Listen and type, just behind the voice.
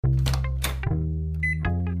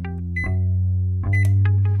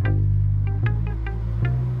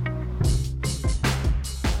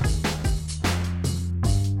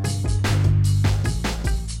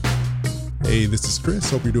Hey, this is Chris.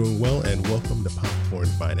 Hope you're doing well, and welcome to Popcorn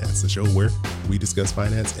Finance, the show where we discuss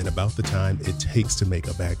finance in about the time it takes to make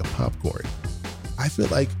a bag of popcorn. I feel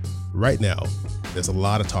like right now, there's a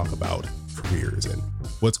lot of talk about careers and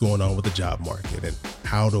what's going on with the job market and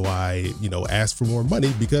how do I, ask for more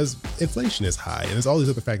money because inflation is high and there's all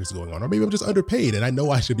these other factors going on. Or maybe I'm just underpaid and I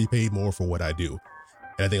know I should be paid more for what I do.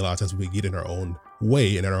 And I think a lot of times we get in our own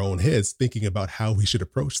way and in our own heads thinking about how we should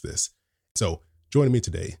approach this. So joining me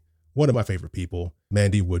today, one of my favorite people,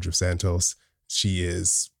 Mandy Woodruff Santos. She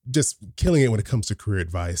is just killing it when it comes to career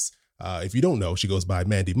advice. If you don't know, she goes by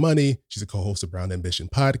Mandy Money. She's a co-host of Brown Ambition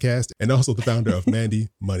podcast and also the founder of Mandy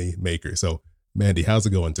Money Maker. So Mandy, how's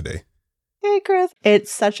it going today? Hey, Chris. It's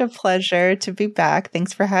such a pleasure to be back.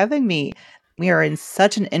 Thanks for having me. We are in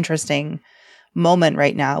such an interesting moment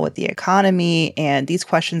right now with the economy, and these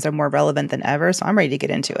questions are more relevant than ever. So I'm ready to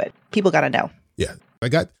get into it. People got to know. Yeah, I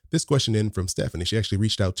got this question in from Stephanie. She actually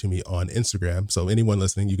reached out to me on Instagram. So anyone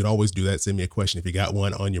listening, you can always do that. Send me a question if you got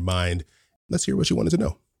one on your mind. Let's hear what you wanted to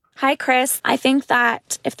know. Hi, Chris. I think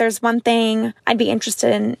that if there's one thing I'd be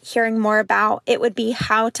interested in hearing more about, it would be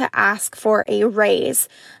how to ask for a raise.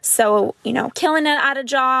 So, killing it at a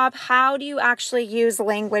job, how do you actually use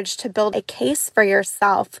language to build a case for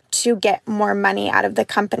yourself to get more money out of the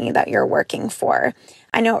company that you're working for?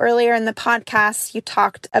 I know earlier in the podcast, you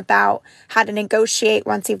talked about how to negotiate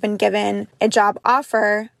once you've been given a job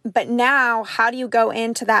offer. But now, how do you go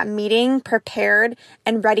into that meeting prepared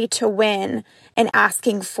and ready to win and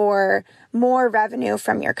asking for more revenue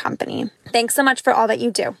from your company? Thanks so much for all that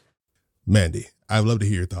you do. Mandy, I'd love to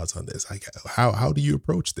hear your thoughts on this. How do you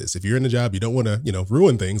approach this? If you're in a job, you don't want to,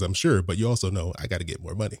 ruin things, I'm sure, but you also know I got to get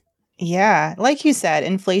more money. Yeah. Like you said,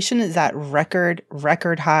 inflation is at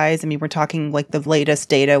record highs. I mean, we're talking like the latest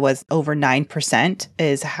data was over 9%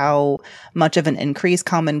 is how much of an increase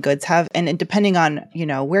common goods have. And depending on,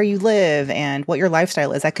 where you live and what your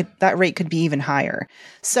lifestyle is, that rate could be even higher.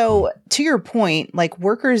 So to your point, like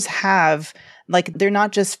workers have, like, they're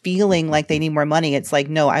not just feeling like they need more money. It's like,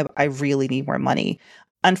 no, I really need more money.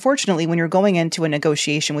 Unfortunately, when you're going into a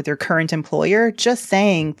negotiation with your current employer, just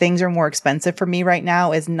saying things are more expensive for me right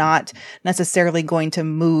now is not necessarily going to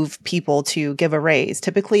move people to give a raise.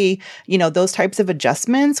 Typically, those types of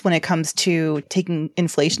adjustments when it comes to taking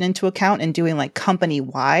inflation into account and doing like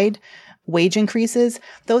company-wide wage increases,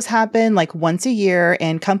 those happen like once a year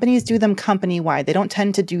and companies do them company-wide. They don't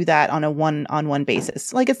tend to do that on a one-on-one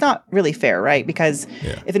basis. Like it's not really fair, right? Because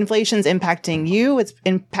if inflation's impacting you, it's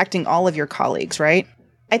impacting all of your colleagues, right?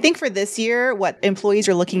 I think for this year, what employees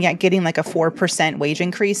are looking at getting like a 4% wage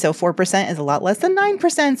increase. So 4% is a lot less than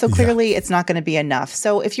 9%. So clearly it's not going to be enough.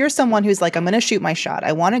 So if you're someone who's like, I'm going to shoot my shot,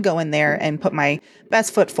 I want to go in there and put my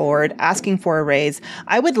best foot forward, asking for a raise,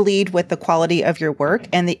 I would lead with the quality of your work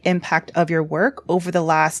and the impact of your work over the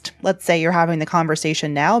last, let's say you're having the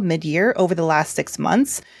conversation now, mid-year, over the last 6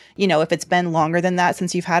 months. If it's been longer than that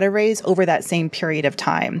since you've had a raise over that same period of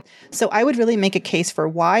time. So I would really make a case for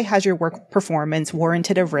why has your work performance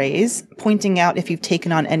warranted a raise, pointing out if you've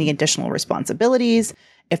taken on any additional responsibilities,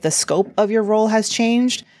 if the scope of your role has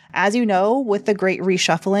changed. As you know, with the great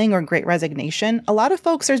reshuffling or great resignation, a lot of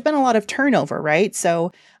folks, there's been a lot of turnover, right?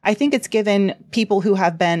 So I think it's given people who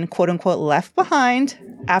have been quote unquote left behind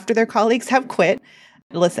after their colleagues have quit.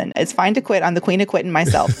 Listen, it's fine to quit. I'm the queen of quitting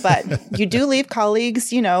myself, but you do leave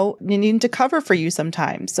colleagues, needing to cover for you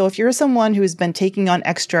sometimes. So if you're someone who's been taking on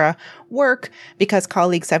extra work because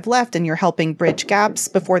colleagues have left and you're helping bridge gaps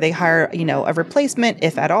before they hire, a replacement,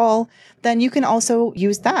 if at all, then you can also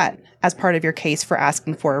use that as part of your case for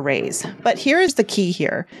asking for a raise. But here's the key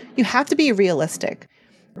here. You have to be realistic.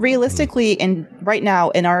 Realistically, right now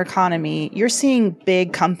in our economy, you're seeing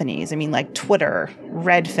big companies. I mean, like Twitter,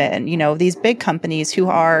 Redfin, these big companies who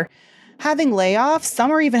are having layoffs. Some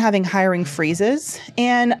are even having hiring freezes.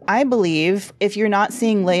 And I believe if you're not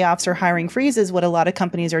seeing layoffs or hiring freezes, what a lot of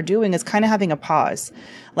companies are doing is kind of having a pause.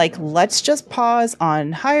 Like, let's just pause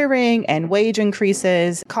on hiring and wage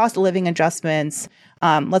increases, cost of living adjustments.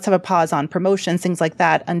 Let's have a pause on promotions, things like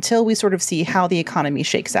that, until we sort of see how the economy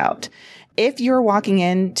shakes out. If you're walking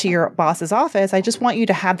into your boss's office, I just want you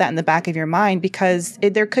to have that in the back of your mind because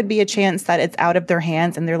there could be a chance that it's out of their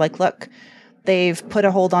hands and they're like, look, they've put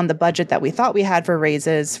a hold on the budget that we thought we had for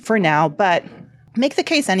raises for now, but make the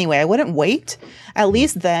case anyway. I wouldn't wait. At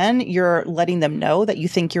least then you're letting them know that you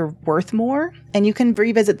think you're worth more and you can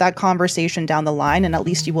revisit that conversation down the line. And at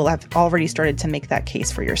least you will have already started to make that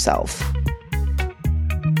case for yourself.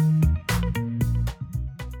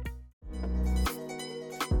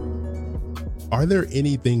 Are there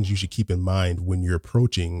any things you should keep in mind when you're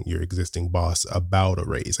approaching your existing boss about a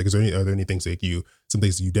raise? Like, are there any things like some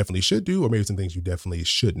things you definitely should do, or maybe some things you definitely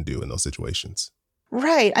shouldn't do in those situations?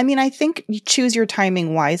 Right. I mean, I think you choose your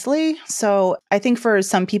timing wisely. So I think for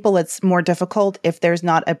some people, it's more difficult if there's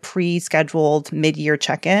not a pre-scheduled mid-year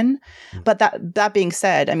check-in. But that being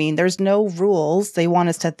said, I mean, there's no rules. They want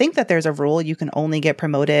us to think that there's a rule. You can only get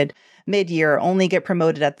promoted mid-year, only get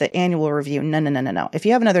promoted at the annual review. No. If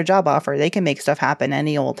you have another job offer, they can make stuff happen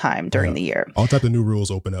any old time during the year. All type of new rules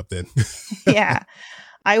open up then. Yeah.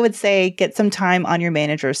 I would say get some time on your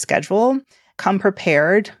manager's schedule. Come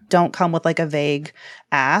prepared. Don't come with like a vague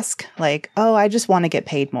ask like, oh, I just want to get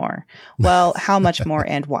paid more. Well, how much more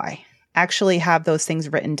and why? Actually have those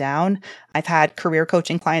things written down. I've had career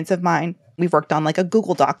coaching clients of mine. We've worked on like a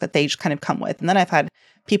Google Doc that they just kind of come with. And then I've had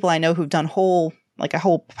people I know who've done a whole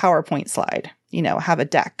PowerPoint slide, have a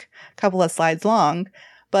deck, a couple of slides long,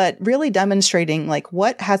 but really demonstrating like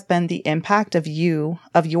what has been the impact of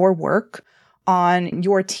your work on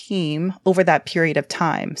your team over that period of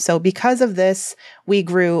time. So because of this, we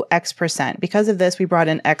grew X percent. Because of this, we brought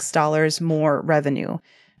in X dollars more revenue.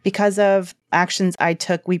 Because of actions I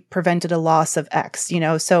took, we prevented a loss of X,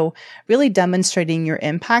 So really demonstrating your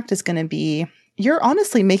impact is going to be, you're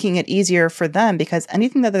honestly making it easier for them because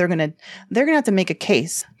anything that they're going to have to make a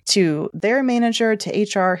case to their manager,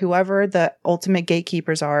 to HR, whoever the ultimate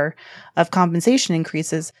gatekeepers are of compensation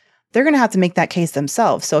increases. They're going to have to make that case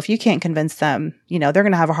themselves. So if you can't convince them, they're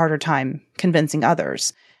going to have a harder time convincing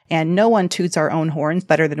others. And no one toots our own horns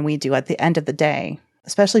better than we do at the end of the day,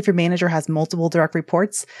 especially if your manager has multiple direct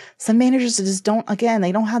reports. Some managers just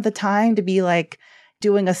they don't have the time to be like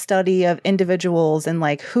doing a study of individuals and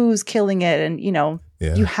like who's killing it. And,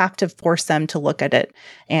 you have to force them to look at it.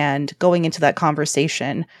 And going into that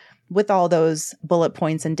conversation with all those bullet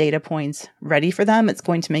points and data points ready for them, it's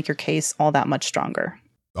going to make your case all that much stronger.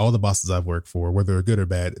 All the bosses I've worked for, whether they're good or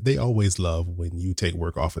bad, they always love when you take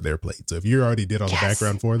work off of their plate. So if you already did all the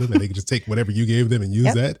background for them and they can just take whatever you gave them and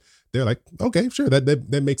use that, they're like, okay, sure.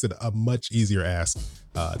 That makes it a much easier ask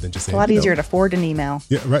than just saying. A lot easier to forward an email.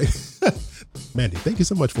 Yeah, right. Mandy, thank you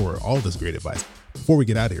so much for all this great advice. Before we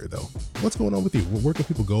get out of here, though, what's going on with you? Where can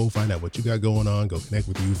people go find out what you got going on, go connect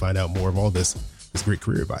with you, find out more of all this great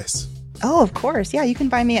career advice? Oh, of course. Yeah, you can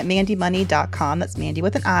find me at mandymoney.com. That's Mandy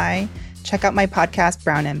with an I. Check out my podcast,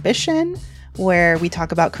 Brown Ambition, where we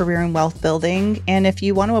talk about career and wealth building. And if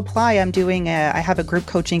you want to apply, I have a group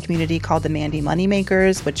coaching community called the Mandy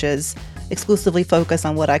Moneymakers, which is exclusively focused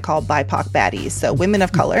on what I call BIPOC baddies. So women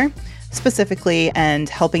of color specifically, and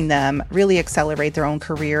helping them really accelerate their own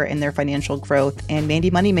career and their financial growth. And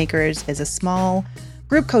Mandy Moneymakers is a small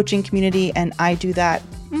group coaching community, and I do that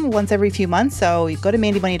once every few months. So you go to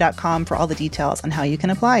mandymoney.com for all the details on how you can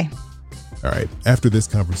apply. All right. After this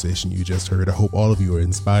conversation you just heard, I hope all of you are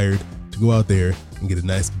inspired to go out there and get a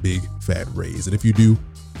nice big fat raise. And if you do,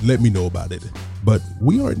 let me know about it. But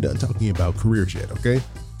we aren't done talking about careers yet, okay?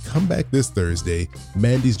 Come back this Thursday.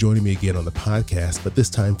 Mandy's joining me again on the podcast, but this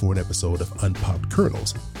time for an episode of Unpopped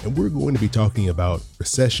Kernels. And we're going to be talking about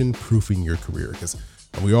recession-proofing your career, because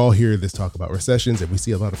we all hear this talk about recessions, and we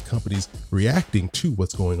see a lot of companies reacting to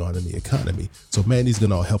what's going on in the economy. So Mandy's going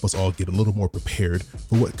to help us all get a little more prepared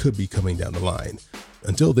for what could be coming down the line.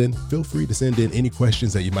 Until then, feel free to send in any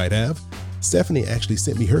questions that you might have. Stephanie actually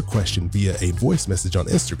sent me her question via a voice message on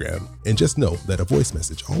Instagram. And just know that a voice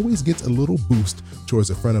message always gets a little boost towards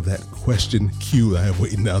the front of that question queue I have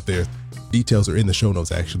waiting out there. Details are in the show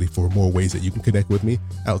notes actually for more ways that you can connect with me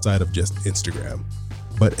outside of just Instagram.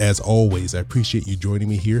 But as always, I appreciate you joining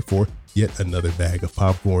me here for yet another bag of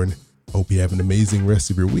popcorn. Hope you have an amazing rest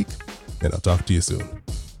of your week, and I'll talk to you soon.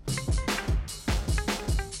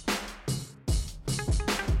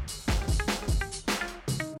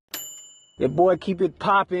 Your boy keep it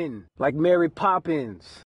poppin' like Mary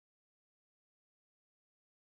Poppins.